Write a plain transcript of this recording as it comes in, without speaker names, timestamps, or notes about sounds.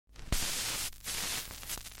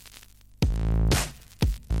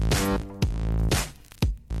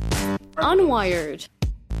Unwired.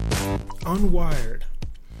 Unwired.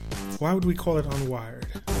 Why would we call it unwired?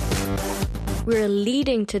 We're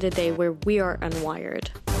leading to the day where we are unwired.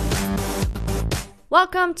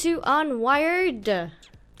 Welcome to Unwired.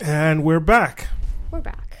 And we're back. We're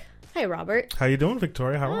back. Hey, Robert. How you doing,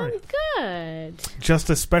 Victoria? How are you? I'm good.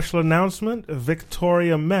 Just a special announcement.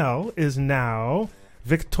 Victoria Mel is now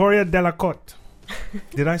Victoria Delacote.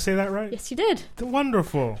 Did I say that right? Yes, you did.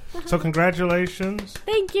 Wonderful. So congratulations.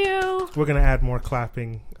 Thank you. We're going to add more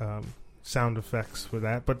clapping sound effects for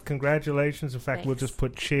that. But congratulations. In fact, Thanks. we'll just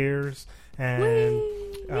put cheers and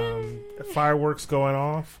fireworks going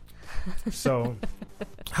off. So,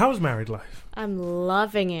 how's married life? I'm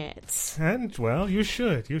loving it. And, well, you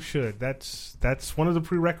should. You should. That's one of the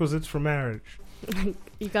prerequisites for marriage.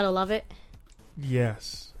 You gotta love it.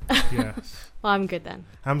 Yes. Yes. Well, I'm good then.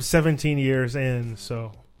 I'm 17 years in,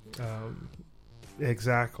 so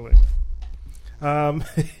exactly.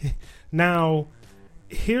 Now,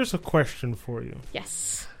 here's a question for you.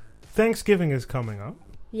 Yes. Thanksgiving is coming up.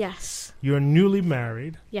 Yes. You're newly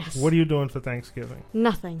married. Yes. What are you doing for Thanksgiving?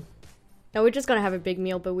 Nothing. No, we're just gonna have a big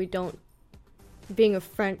meal, but we don't. Being a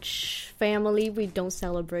French family, we don't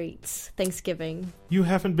celebrate Thanksgiving. You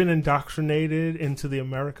haven't been indoctrinated into the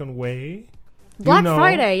American way? Black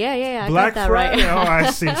Friday, yeah. Black I got that Friday. right. Oh, I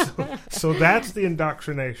see. So that's the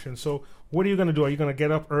indoctrination. So what are you going to do? Are you going to get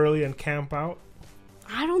up early and camp out?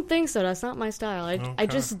 I don't think so. That's not my style. I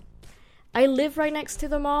Okay. I live right next to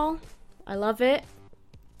the mall. I love it.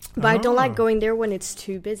 But I don't like going there when it's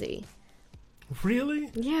too busy. Really?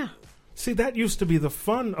 Yeah. See, that used to be the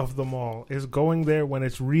fun of the mall, is going there when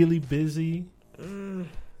it's really busy.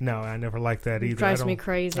 No, I never liked that either. It drives me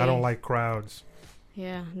crazy. I don't like crowds.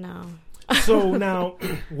 Yeah, no. So now,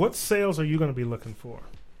 what sales are you going to be looking for?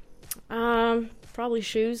 Probably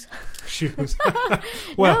shoes. Shoes.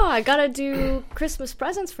 No, I gotta do Christmas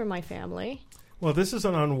presents for my family. Well, this is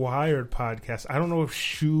an unwired podcast. I don't know if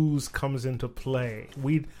shoes comes into play.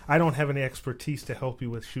 I don't have any expertise to help you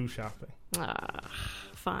with shoe shopping.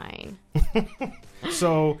 Fine.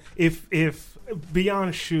 So, if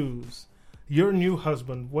beyond shoes, your new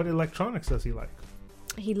husband, what electronics does he like?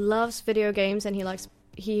 He loves video games, and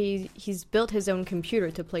he's built his own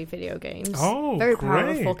computer to play video games. Oh, very great.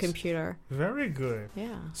 powerful computer. Very good.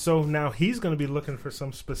 Yeah. So now he's going to be looking for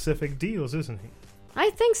some specific deals, isn't he?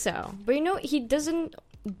 I think so. But he doesn't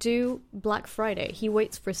do Black Friday. He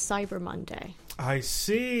waits for Cyber Monday. I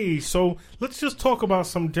see. So let's just talk about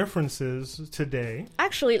some differences today.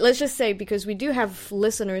 Actually, let's just say, because we do have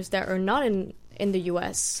listeners that are not in the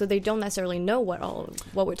U.S., so they don't necessarily know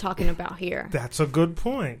what we're talking about here. That's a good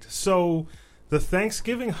point. So the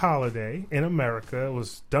Thanksgiving holiday in America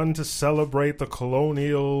was done to celebrate the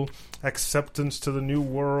colonial acceptance to the New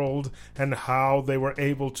World and how they were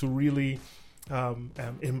able to really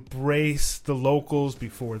embrace the locals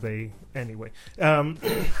before they... Anyway.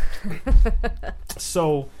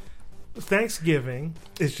 So Thanksgiving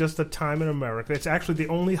is just a time in America. It's actually the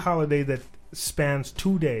only holiday that spans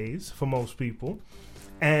 2 days for most people.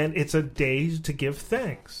 And it's a day to give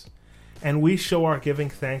thanks. And we show our giving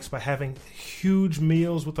thanks by having huge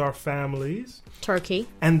meals with our families. Turkey.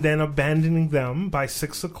 And then abandoning them by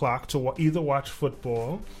 6 o'clock to either watch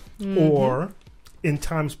football or, in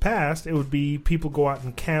times past, it would be people go out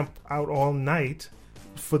and camp out all night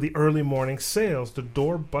for the early morning sales, the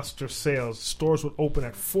doorbuster sales. Stores would open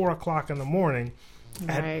at 4 o'clock in the morning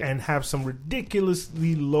and have some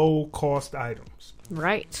ridiculously low-cost items.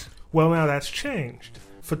 Right. Well, now that's changed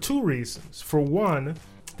for two reasons. For one,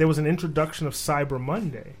 there was an introduction of Cyber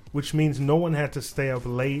Monday, which means no one had to stay up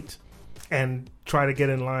late and try to get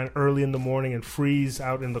in line early in the morning and freeze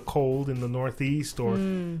out in the cold in the Northeast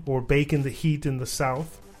or bake in the heat in the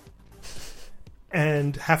South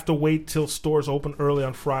and have to wait till stores open early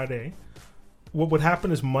on Friday. What would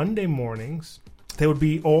happen is Monday mornings, there would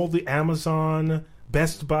be all the Amazon,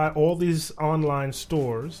 Best Buy, all these online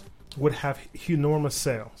stores would have enormous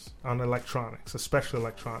sales on electronics, especially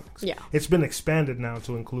electronics. Yeah. It's been expanded now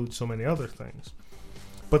to include so many other things.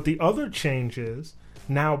 But the other change is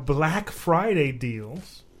now Black Friday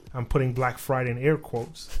deals, I'm putting Black Friday in air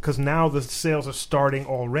quotes, because now the sales are starting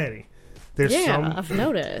already. I've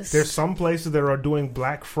noticed. There's some places that are doing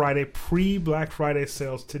Black Friday, pre-Black Friday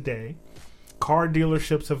sales today. Car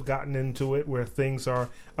dealerships have gotten into it where things are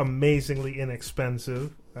amazingly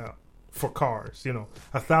inexpensive for cars. You know,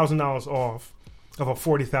 $1,000 off of a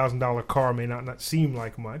 $40,000 car may not seem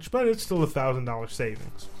like much, but it's still $1,000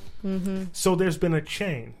 savings. Mm-hmm. So there's been a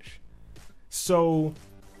change. So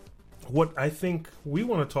what I think we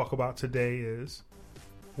want to talk about today is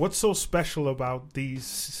what's so special about these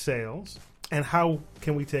sales and how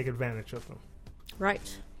can we take advantage of them?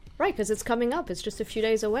 Right. Right, because it's coming up. It's just a few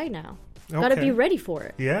days away now. Got to be ready for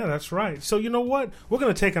it. Yeah, that's right. So you know what? We're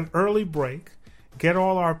going to take an early break, get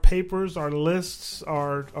all our papers, our lists,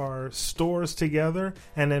 our stores together,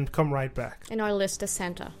 and then come right back. And our list to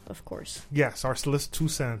Santa, of course. Yes, our list to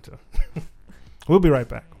Santa. We'll be right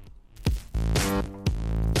back.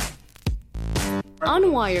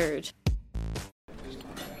 Unwired.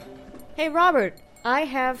 Hey, Robert, I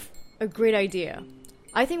have a great idea.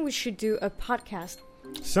 I think we should do a podcast.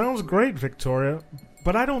 Sounds great, Victoria,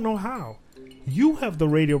 but I don't know how. You have the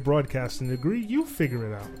radio broadcasting degree. You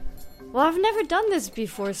figure it out. Well, I've never done this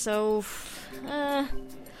before, so...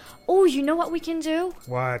 Oh, you know what we can do?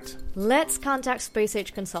 What? Let's contact Space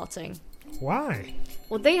Age Consulting. Why?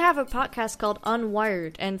 Well, they have a podcast called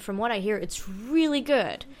Unwired, and from what I hear, it's really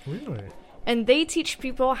good. Really? And they teach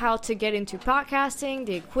people how to get into podcasting,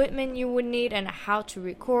 the equipment you would need, and how to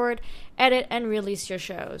record, edit, and release your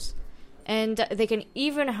shows. And they can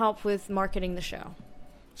even help with marketing the show.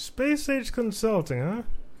 Space Age Consulting, huh?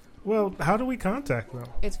 Well, how do we contact them?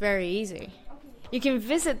 It's very easy. You can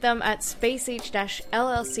visit them at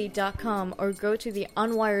spaceage-llc.com or go to the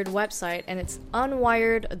Unwired website, and it's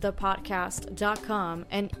unwiredthepodcast.com,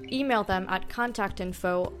 and email them at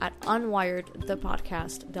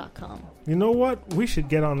contactinfo@unwiredthepodcast.com. You know what? We should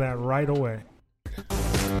get on that right away.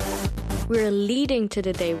 We're leading to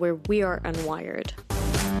the day where we are unwired.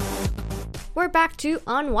 We're back to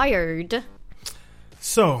Unwired.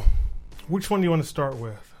 So, which one do you want to start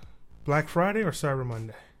with? Black Friday or Cyber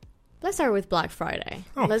Monday? Let's start with Black Friday.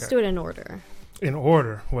 Okay. Let's do it in order. In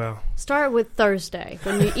order, well. Start with Thursday,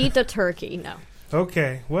 when we eat the turkey. No.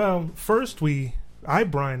 Okay, well, first I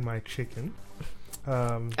brine my chicken.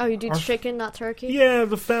 You do chicken, not turkey? Yeah,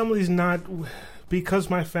 the family's not, because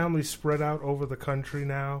my family's spread out over the country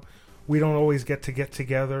now, we don't always get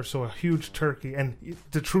together, so a huge turkey, and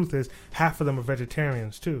the truth is, half of them are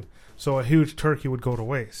vegetarians too, so a huge turkey would go to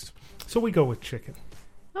waste. So we go with chicken.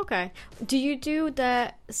 Okay. Do you do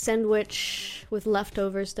that sandwich with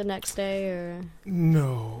leftovers the next day, or?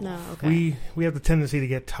 No. No, okay. We have the tendency to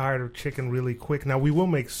get tired of chicken really quick. Now, we will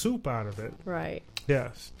make soup out of it. Right.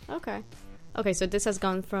 Yes. Okay. Okay, so this has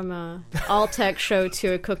gone from a all-tech show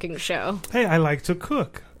to a cooking show. Hey, I like to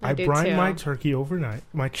cook. I do brine too. my turkey overnight,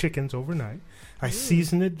 my chickens overnight. I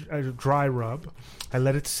season it, I dry rub. I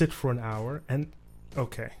let it sit for an hour, and...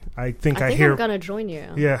 Okay, I think I'm gonna join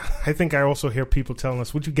you. Yeah, I think I also hear people telling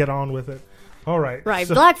us, would you get on with it? All right. Right,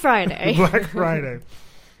 so, Black Friday. Black Friday.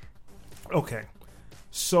 Okay,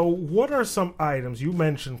 so what are some items? You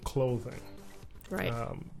mentioned clothing. Right.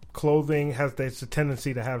 Clothing there's a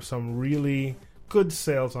tendency to have some really good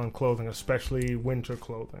sales on clothing, especially winter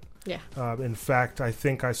clothing. Yeah. In fact, I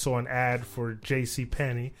think I saw an ad for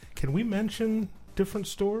JCPenney. Can we mention different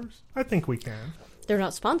stores? I think we can. They're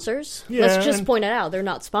not sponsors. Yeah, let's just point it out. They're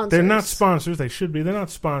not sponsors. They're not sponsors. They should be. They're not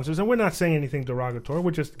sponsors. And we're not saying anything derogatory.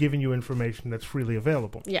 We're just giving you information that's freely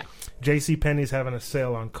available. Yeah. JCPenney's having a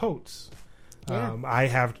sale on coats. Yeah. I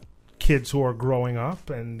have kids who are growing up,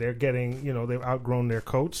 and they're getting, they've outgrown their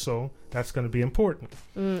coats, so that's going to be important.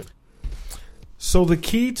 Mm. So the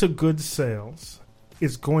key to good sales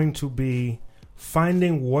is going to be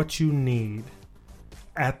finding what you need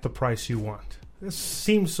at the price you want. This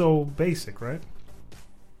seems so basic, right?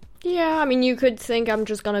 Yeah, I mean, you could think I'm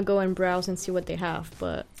just going to go and browse and see what they have,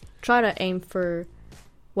 but try to aim for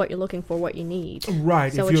what you're looking for, what you need.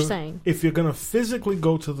 Right. So what you're saying. If you're going to physically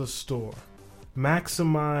go to the store,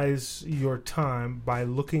 maximize your time by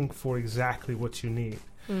looking for exactly what you need.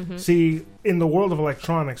 Mm-hmm. See, in the world of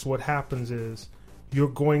electronics, what happens is they're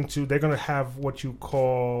going to have what you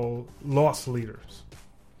call loss leaders.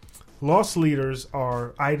 Loss leaders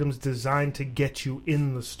are items designed to get you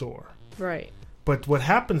in the store. Right. But what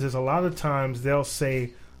happens is a lot of times they'll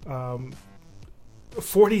say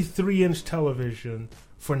 43-inch television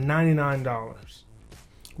for $99.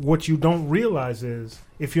 What you don't realize is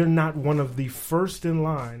if you're not one of the first in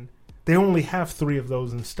line, they only have 3 of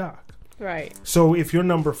those in stock. Right. So if you're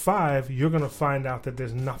number 5, you're going to find out that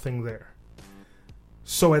there's nothing there.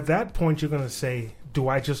 So at that point, you're going to say, do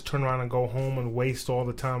I just turn around and go home and waste all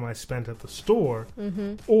the time I spent at the store?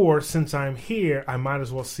 Mm-hmm. Or since I'm here, I might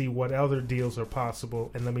as well see what other deals are possible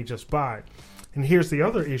and let me just buy. And here's the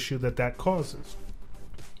other issue that causes.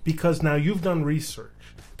 Because now you've done research.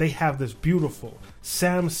 They have this beautiful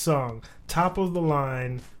Samsung,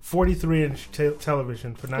 top-of-the-line, 43-inch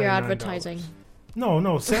television for $99. You're advertising. No,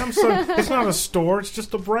 Samsung, it's not a store, it's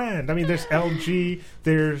just a brand. I mean, there's LG,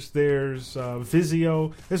 there's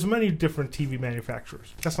Vizio, there's many different TV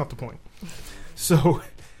manufacturers. That's not the point. So,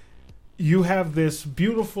 you have this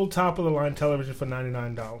beautiful top-of-the-line television for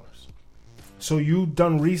 $99. So you've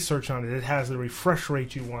done research on it. It has the refresh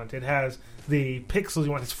rate you want. It has the pixels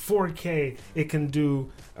you want. It's 4K. It can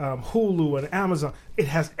do Hulu and Amazon. It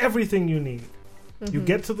has everything you need. Mm-hmm. You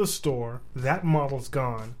get to the store, that model's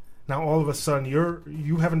gone. Now all of a sudden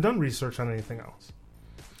you haven't done research on anything else.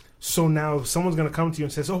 So now someone's going to come to you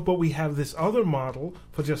and says, oh, but we have this other model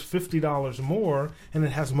for just $50 more, and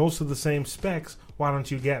it has most of the same specs. Why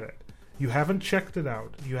don't you get it? You haven't checked it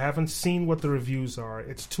out. You haven't seen what the reviews are.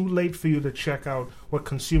 It's too late for you to check out what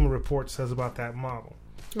Consumer Reports says about that model.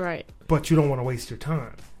 Right. But you don't want to waste your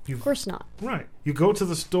time. Of course not. Right. You go to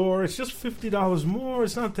the store. It's just $50 more.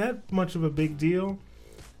 It's not that much of a big deal.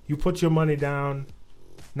 You put your money down.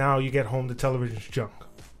 Now you get home, the television's junk.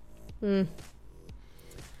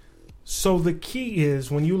 So the key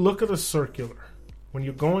is, when you look at a circular, when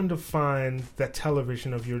you're going to find that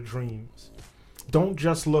television of your dreams, don't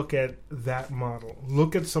just look at that model.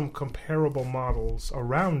 Look at some comparable models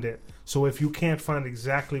around it. So if you can't find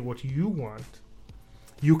exactly what you want,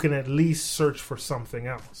 you can at least search for something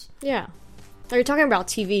else. Yeah. You're talking about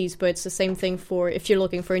TVs, but it's the same thing for if you're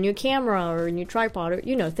looking for a new camera or a new tripod or,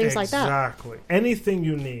 things like that. Exactly. Anything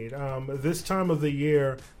you need. This time of the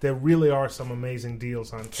year, there really are some amazing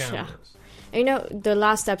deals on cameras. Yeah. The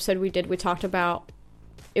last episode we did, we talked about,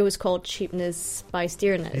 it was called Cheapness Buys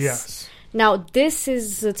Dearness. Yes. Now, this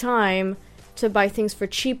is the time to buy things for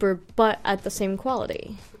cheaper, but at the same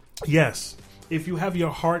quality. Yes. If you have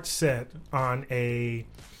your heart set on a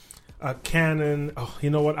Canon,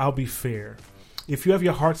 I'll be fair. If you have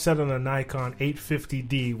your heart set on a Nikon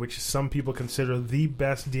 850D, which some people consider the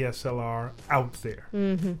best DSLR out there,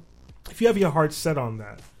 if you have your heart set on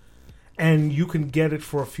that, and you can get it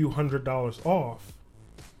for a few $100s off,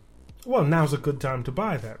 well, now's a good time to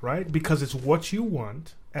buy that, right? Because it's what you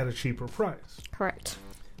want at a cheaper price. Correct.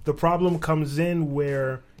 The problem comes in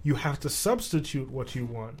where you have to substitute what you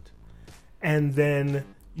want, and then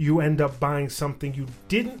you end up buying something you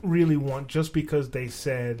didn't really want just because they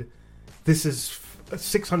said this is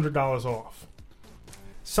 $600 off.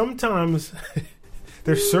 Sometimes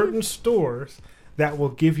there's certain stores that will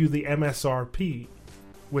give you the MSRP,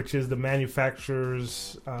 which is the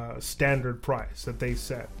manufacturer's standard price that they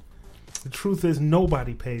set. The truth is,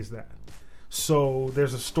 nobody pays that. So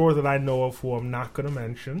there's a store that I know of who I'm not going to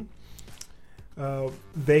mention.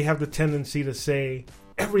 They have the tendency to say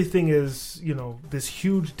everything is, this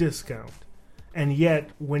huge discount. And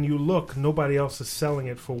yet, when you look, nobody else is selling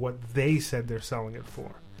it for what they said they're selling it for.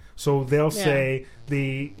 So they'll say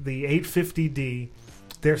the 850D,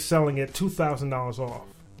 they're selling it $2,000 off.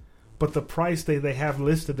 But the price they have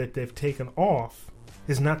listed that they've taken off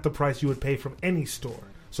is not the price you would pay from any store.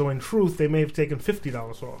 So in truth, they may have taken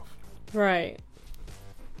 $50 off. Right.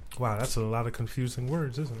 Wow, that's a lot of confusing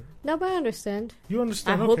words, isn't it? No, but I understand. You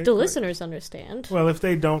understand? I hope the listeners understand. Well, if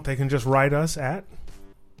they don't, they can just write us at...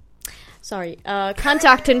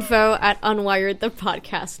 contact info at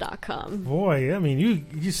unwiredthepodcast.com. Boy, I mean,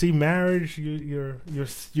 you see marriage,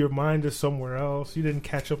 your mind is somewhere else. You didn't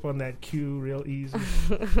catch up on that cue real easy.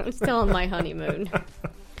 I'm still on my honeymoon.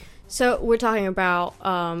 So we're talking about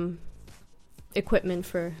equipment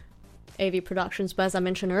for AV productions, but as I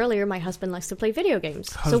mentioned earlier, my husband likes to play video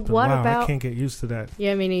games. So what about... I can't get used to that.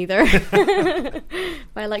 Yeah, me neither.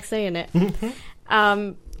 But I like saying it.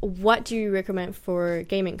 What do you recommend for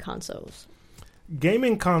gaming consoles?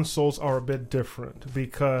 Gaming consoles are a bit different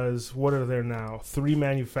because what are there now? 3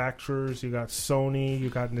 manufacturers. You got Sony, you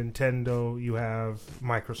got Nintendo, you have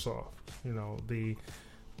Microsoft. The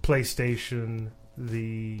PlayStation,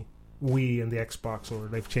 the Wii, and the Xbox, or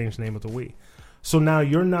they've changed the name of the Wii. So now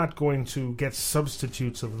you're not going to get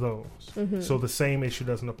substitutes of those. So the same issue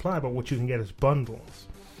doesn't apply, but what you can get is bundles.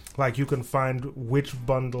 Like you can find which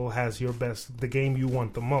bundle has the game you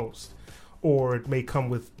want the most. Or it may come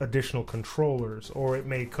with additional controllers. Or it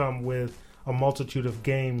may come with a multitude of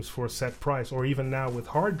games for a set price. Or even now with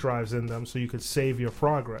hard drives in them so you could save your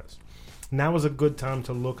progress. Now is a good time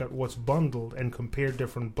to look at what's bundled and compare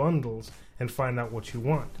different bundles and find out what you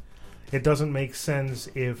want. It doesn't make sense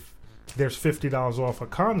if there's $50 off a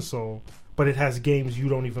console, but it has games you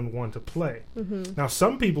don't even want to play. Now,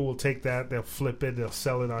 some people will take that, they'll flip it, they'll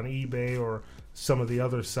sell it on eBay or some of the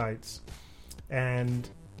other sites, and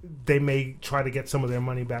they may try to get some of their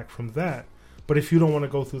money back from that. But if you don't want to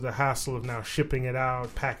go through the hassle of now shipping it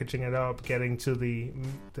out, packaging it up, getting to the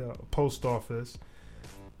post office,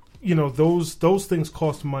 those things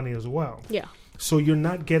cost money as well. Yeah. So you're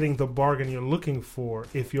not getting the bargain you're looking for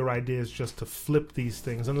if your idea is just to flip these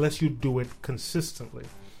things, unless you do it consistently.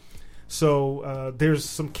 So there's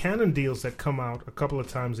some Canon deals that come out a couple of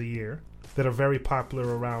times a year that are very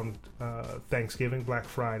popular around Thanksgiving, Black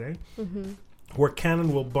Friday, where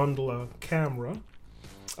Canon will bundle a camera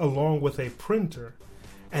along with a printer,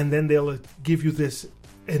 and then they'll give you this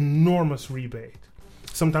enormous rebate.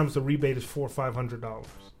 Sometimes the rebate is $400 or $500.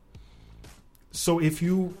 So if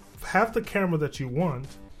you have the camera that you want,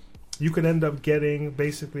 you could end up getting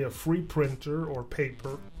basically a free printer or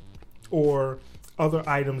paper or other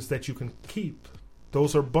items that you can keep.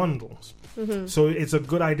 Those are bundles. Mm-hmm. So it's a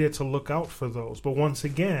good idea to look out for those. But once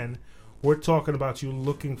again, we're talking about you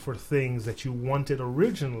looking for things that you wanted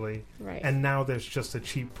originally, right, and now there's just a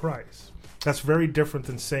cheap price. That's very different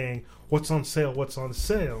than saying, what's on sale, what's on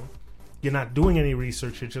sale. You're not doing any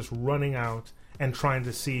research. You're just running out and trying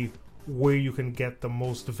to see where you can get the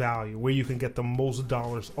most value, where you can get the most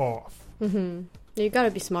dollars off. Mm-hmm. You got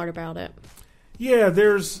to be smart about it. Yeah,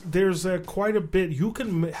 there's quite a bit. You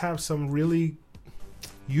can have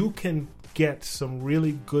you can get some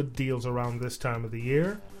really good deals around this time of the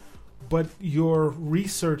year, but your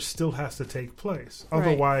research still has to take place. Right.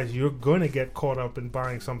 Otherwise, you're going to get caught up in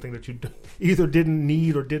buying something that you either didn't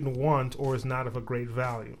need or didn't want, or is not of a great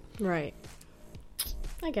value. Right.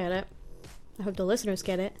 I get it. I hope the listeners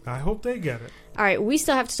get it. I hope they get it. All right, we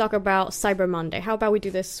still have to talk about Cyber Monday. How about we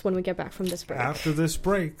do this when we get back from this break? After this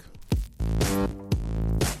break.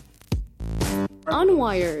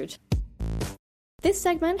 Unwired. This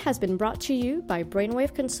segment has been brought to you by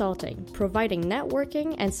Brainwave Consulting, providing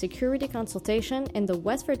networking and security consultation in the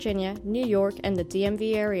West Virginia, New York, and the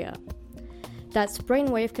DMV area. That's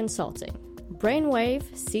Brainwave Consulting.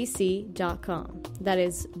 BrainwaveCC.com. That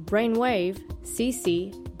is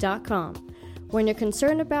BrainwaveCC.com. When you're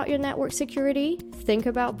concerned about your network security, think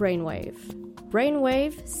about Brainwave.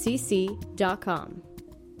 BrainwaveCC.com.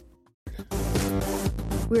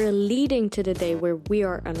 We're leading to the day where we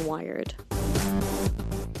are unwired.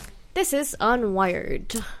 This is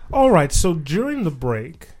Unwired. All right, so during the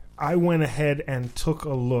break, I went ahead and took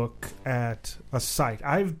a look at a site.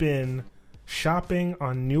 I've been shopping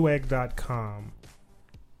on Newegg.com.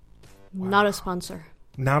 Wow. Not a sponsor.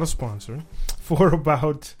 Not a sponsor. For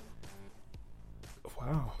about,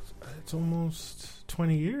 it's almost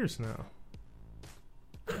 20 years now.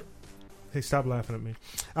 Hey, stop laughing at me.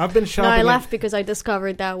 I've been shopping. No, I laughed because I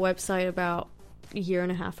discovered that website about a year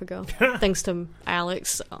and a half ago, thanks to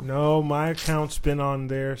Alex. So. No, my account's been on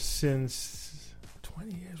there since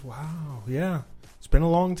 20 years. Wow, yeah. It's been a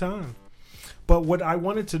long time. But what I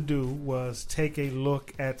wanted to do was take a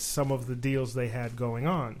look at some of the deals they had going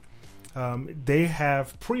on. They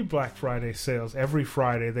have pre-Black Friday sales. Every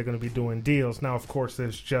Friday they're going to be doing deals. Now, of course,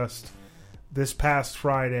 there's just this past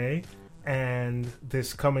Friday and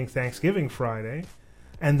this coming Thanksgiving Friday.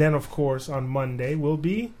 And then, of course, on Monday will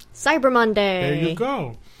be Cyber Monday. There you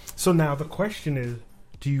go. So now the question is,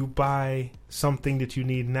 do you buy something that you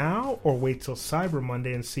need now or wait till Cyber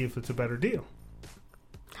Monday and see if it's a better deal?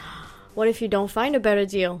 What if you don't find a better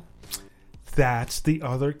deal? That's the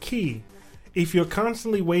other key. If you're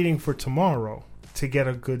constantly waiting for tomorrow to get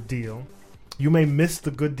a good deal, you may miss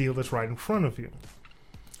the good deal that's right in front of you.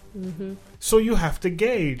 Mm-hmm. So you have to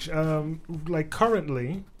gauge. Like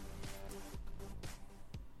currently,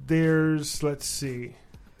 there's, let's see.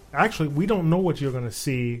 Actually, we don't know what you're going to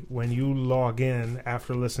see when you log in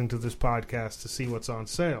after listening to this podcast to see what's on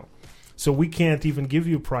sale. So we can't even give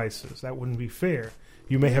you prices. That wouldn't be fair.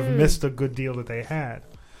 You may have missed a good deal that they had.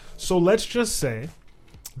 So let's just say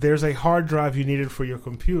there's a hard drive you needed for your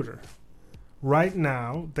computer. Right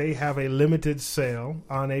now, they have a limited sale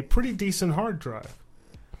on a pretty decent hard drive.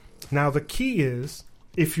 Now, the key is,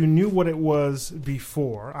 if you knew what it was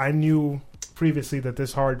before, I knew previously that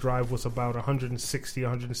this hard drive was about $160,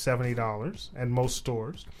 $170 at most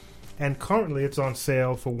stores. And currently, it's on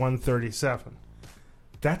sale for $137.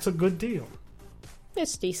 That's a good deal.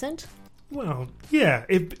 It's decent. Well, yeah,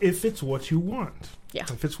 if it's what you want. Yeah.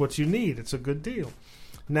 If it's what you need, it's a good deal.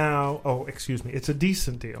 Now, it's a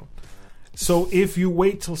decent deal. So if you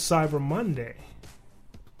wait till Cyber Monday,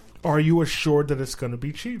 are you assured that it's going to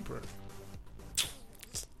be cheaper?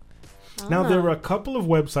 Now, there are a couple of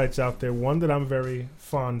websites out there. One that I'm very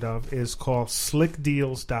fond of is called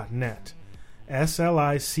slickdeals.net.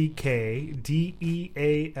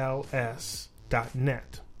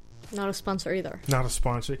 SlickDeals.net. Not a sponsor either. Not a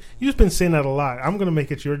sponsor. You've been saying that a lot. I'm going to make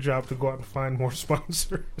it your job to go out and find more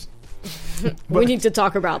sponsors. We need to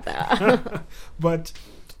talk about that. But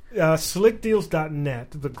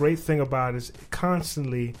slickdeals.net, the great thing about it is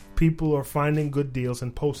constantly people are finding good deals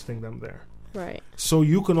and posting them there. Right. So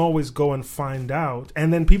you can always go and find out,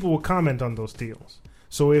 and then people will comment on those deals.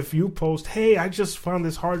 So if you post, hey, I just found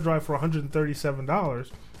this hard drive for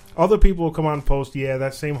 $137, other people will come on and post, yeah,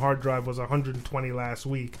 that same hard drive was $120 last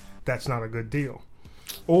week. That's not a good deal.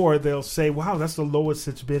 Or they'll say, wow, that's the lowest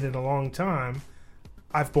it's been in a long time.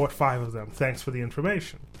 I've bought 5 of them. Thanks for the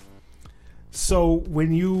information. So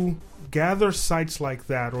when you gather sites like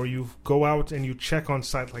that, or you go out and you check on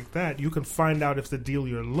sites like that, you can find out if the deal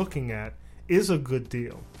you're looking at is a good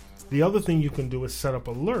deal. The other thing you can do is set up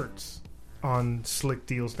alerts on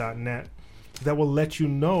slickdeals.net that will let you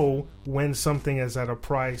know when something is at a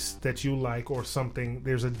price that you like, or something,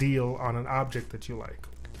 there's a deal on an object that you like.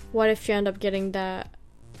 What if you end up getting that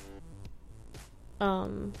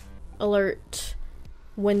alert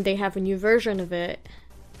when they have a new version of it,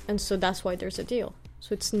 and so that's why there's a deal?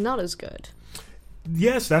 So it's not as good.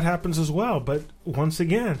 Yes, that happens as well. But once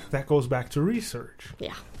again, that goes back to research.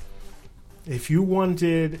 Yeah. If you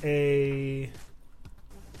wanted a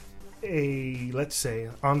let's say,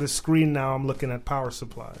 on the screen now I'm looking at power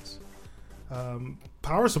supplies.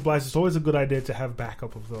 Power supplies, it's always a good idea to have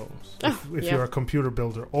backup of those. If you're a computer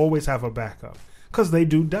builder, always have a backup. Because they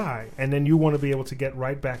do die. And then you want to be able to get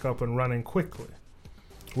right back up and running quickly.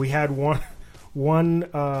 We had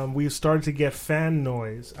we started to get fan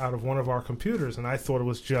noise out of one of our computers, and I thought it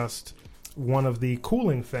was just one of the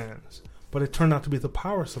cooling fans. But it turned out to be the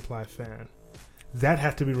power supply fan. That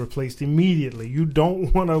had to be replaced immediately. You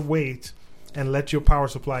don't want to wait and let your power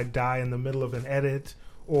supply die in the middle of an edit,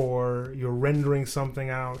 or you're rendering something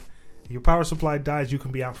out. Your power supply dies, you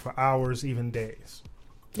can be out for hours, even days.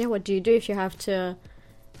 Yeah, what do you do if you have to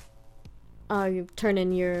you turn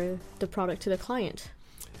in the product to the client?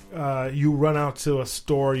 You run out to a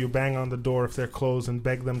store, you bang on the door if they're closed, and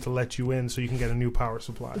beg them to let you in so you can get a new power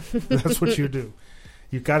supply. That's what you do.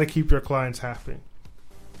 You've got to keep your clients happy.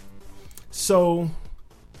 So,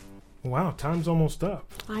 wow, time's almost up.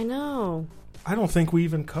 I know. I don't think we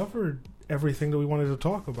even covered everything that we wanted to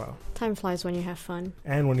talk about. Time flies when you have fun.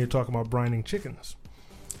 And when you're talking about brining chickens.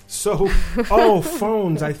 So,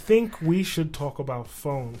 phones. I think we should talk about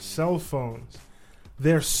phones, cell phones.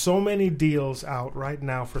 There's so many deals out right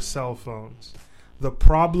now for cell phones. The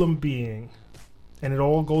problem being, and it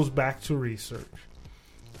all goes back to research,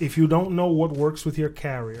 if you don't know what works with your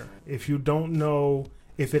carrier, if you don't know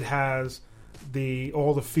if it has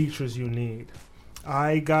all the features you need.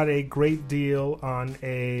 I got a great deal on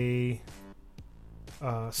a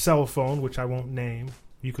cell phone, which I won't name.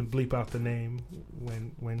 You can bleep out the name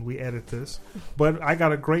when we edit this. But I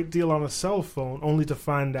got a great deal on a cell phone only to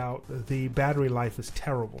find out the battery life is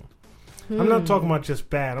terrible. I'm not talking about just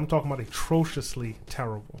bad. I'm talking about atrociously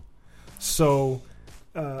terrible. So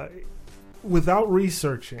without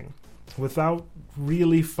researching, without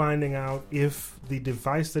really finding out if the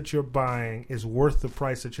device that you're buying is worth the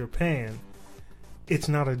price that you're paying, it's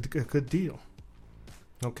not a good deal.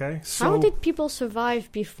 Okay? So how did people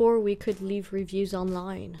survive before we could leave reviews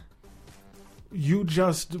online? You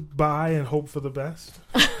just buy and hope for the best.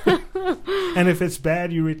 And if it's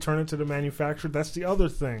bad, you return it to the manufacturer. That's the other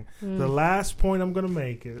thing. The last point I'm going to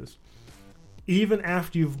make is, even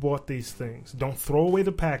after you've bought these things, don't throw away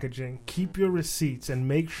the packaging. Keep your receipts and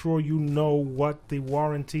make sure you know what the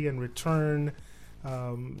warranty and return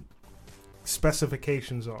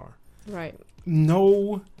specifications are. Right.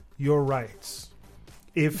 Know your rights.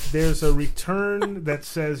 If there's a return that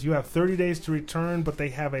says you have 30 days to return, but they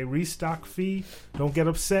have a restock fee, don't get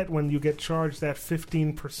upset when you get charged that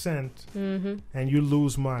 15% and you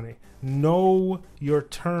lose money. Know your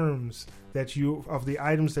terms of the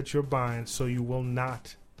items that you're buying, so you will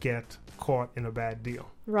not get caught in a bad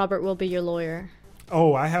deal. Robert will be your lawyer.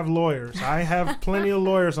 Oh, I have lawyers. I have plenty of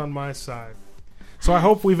lawyers on my side. So I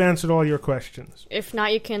hope we've answered all your questions. If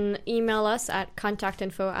not, you can email us at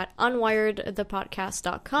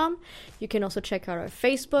contactinfo@unwiredthepodcast.com. You can also check out our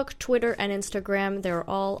Facebook, Twitter, and Instagram. They're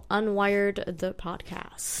all Unwired the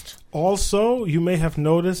Podcast. Also, you may have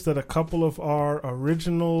noticed that a couple of our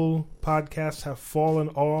original podcasts have fallen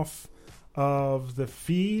off of the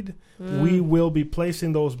feed. We will be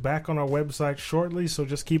placing those back on our website shortly, so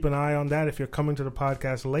just keep an eye on that. If you're coming to the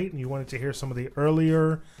podcast late and you wanted to hear some of the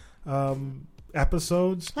earlier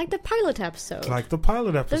episodes, like the pilot episode,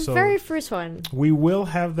 the very first one, we will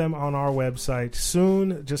have them on our website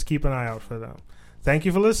soon. Just keep an eye out for them. Thank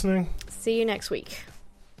you for listening. See you next week.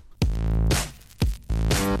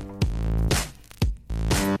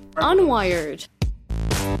 Unwired.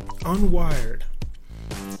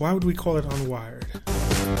 Why would we call it Unwired?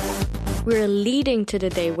 We're leading to the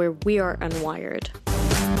day where we are unwired.